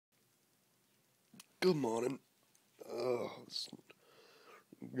Good morning. There's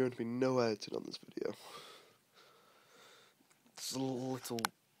going to be no editing on this video. It's a little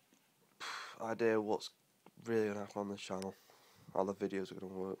idea of what's really going to happen on this channel, how the videos are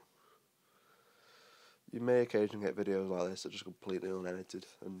going to work. You may occasionally get videos like this that are just completely unedited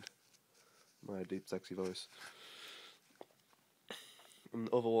and my deep sexy voice. And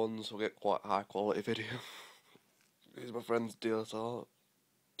other ones will get quite high quality video. Here's my friend's DSLR.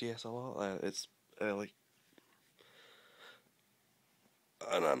 It's early.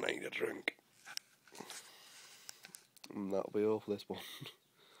 And I need a drink. And that'll be all for this one.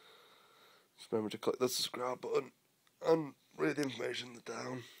 Just remember to click the subscribe button and read the information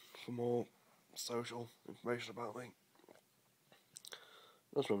down for more social information about me.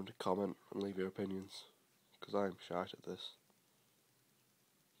 Just remember to comment and leave your opinions, because I'm shite at this.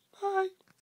 Bye!